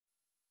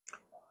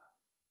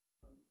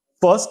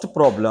First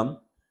problem,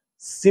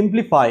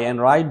 simplify and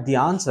write the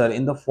answer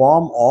in the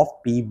form of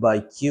P by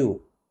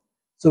Q.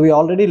 So we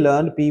already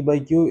learned P by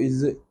Q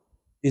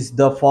is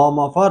the form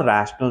of a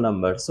rational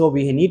number. So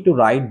we need to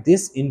write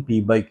this in P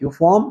by Q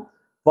form.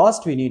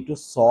 First we need to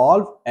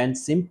solve and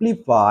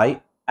simplify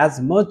as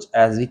much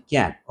as we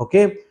can.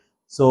 Okay,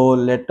 so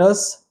let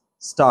us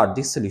start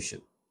the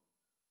solution.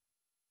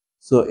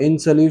 So in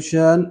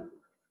solution,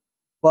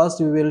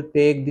 first we will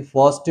take the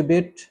first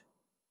bit,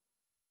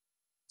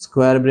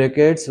 square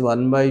brackets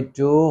 1 by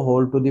 2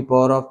 whole to the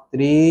power of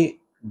 3,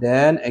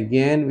 then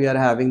again we are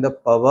having the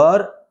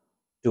power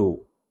 2.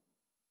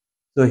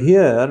 So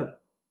here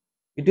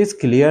it is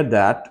clear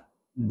that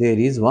there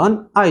is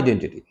one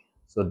identity.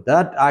 So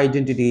that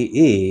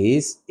identity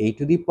is a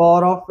to the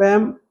power of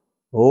m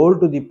whole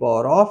to the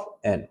power of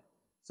n.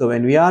 So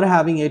when we are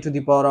having a to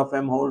the power of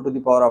m whole to the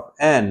power of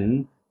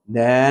n,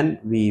 then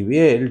we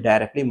will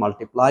directly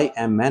multiply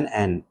m and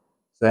n.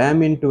 So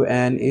m into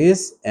n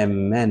is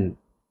mn.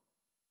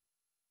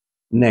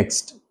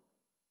 Next,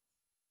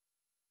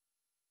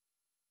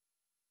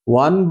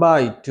 1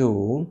 by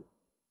 2,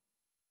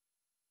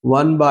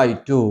 1 by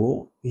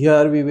 2,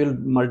 here we will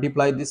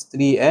multiply this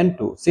 3 and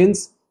 2.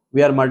 Since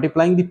we are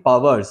multiplying the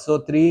powers, so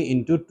 3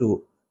 into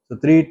 2. So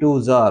 3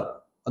 2s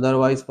are,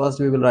 otherwise first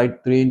we will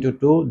write 3 into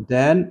 2,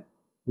 then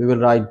we will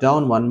write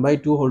down 1 by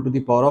 2 whole to the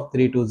power of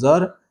 3 2s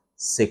are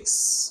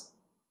 6.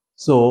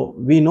 So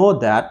we know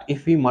that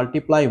if we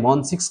multiply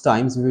 1 6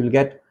 times, we will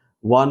get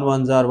 1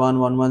 1s are 1,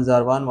 1 1s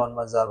are 1, 1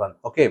 1s are 1.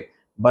 Okay,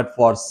 but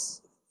for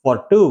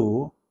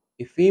 2,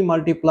 if we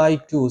multiply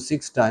 2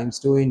 6 times,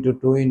 2 into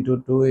 2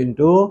 into 2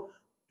 into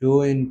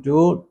 2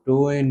 into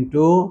 2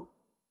 into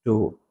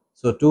 2.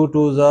 So 2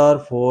 2s are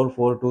 4,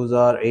 4 2s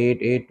are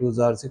 8, 8 2s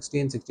are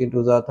 16, 16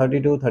 2s are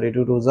 32,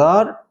 32 2s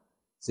are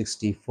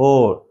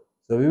 64.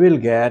 So we will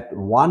get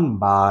 1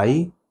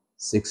 by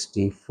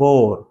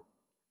 64.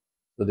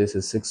 So this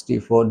is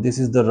 64. This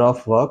is the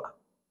rough work.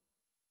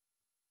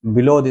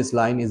 Below this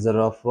line is the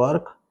rough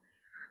work.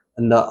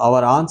 And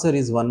our answer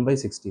is 1 by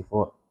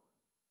 64.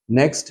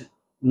 Next,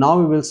 now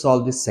we will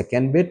solve the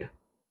second bit.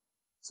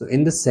 So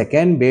in the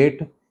second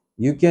bit,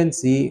 you can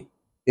see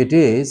it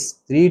is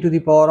 3 to the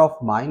power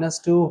of minus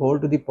 2 whole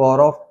to the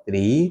power of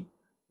 3,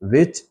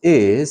 which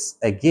is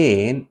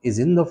again is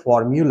in the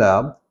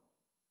formula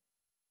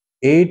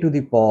a to the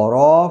power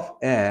of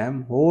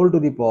m whole to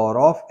the power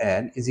of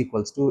n is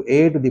equals to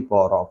a to the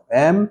power of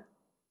m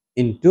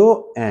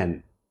into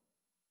n.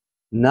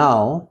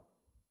 Now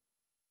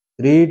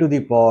 3 to the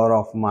power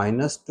of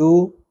minus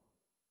 2,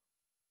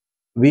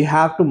 we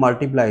have to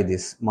multiply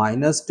this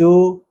minus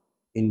 2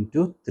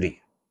 into 3.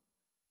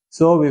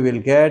 So we will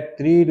get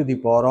 3 to the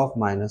power of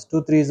minus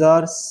 2 3s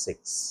are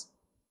 6.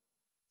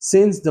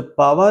 Since the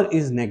power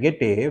is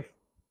negative,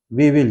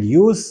 we will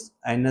use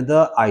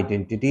another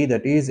identity,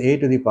 that is a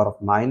to the power of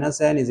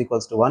minus n is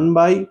equals to 1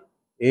 by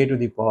a to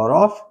the power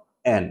of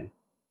n.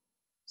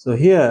 So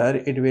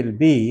here it will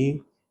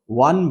be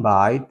 1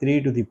 by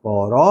 3 to the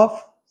power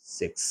of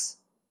 6.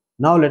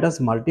 Now let us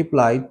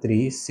multiply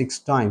 3 6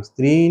 times.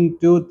 3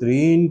 into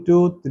 3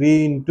 into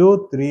 3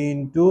 into 3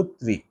 into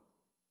 3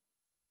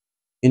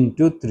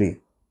 into 3.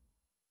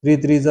 3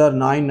 3s are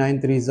 9,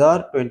 9 3s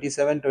are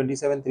 27,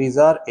 27 3s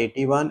are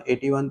 81,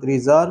 81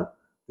 3s are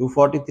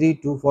 243,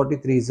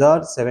 243s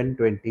are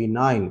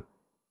 729,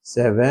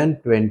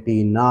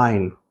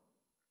 729.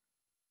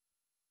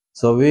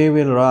 So we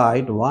will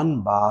write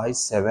 1 by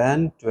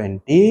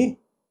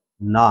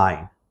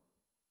 729.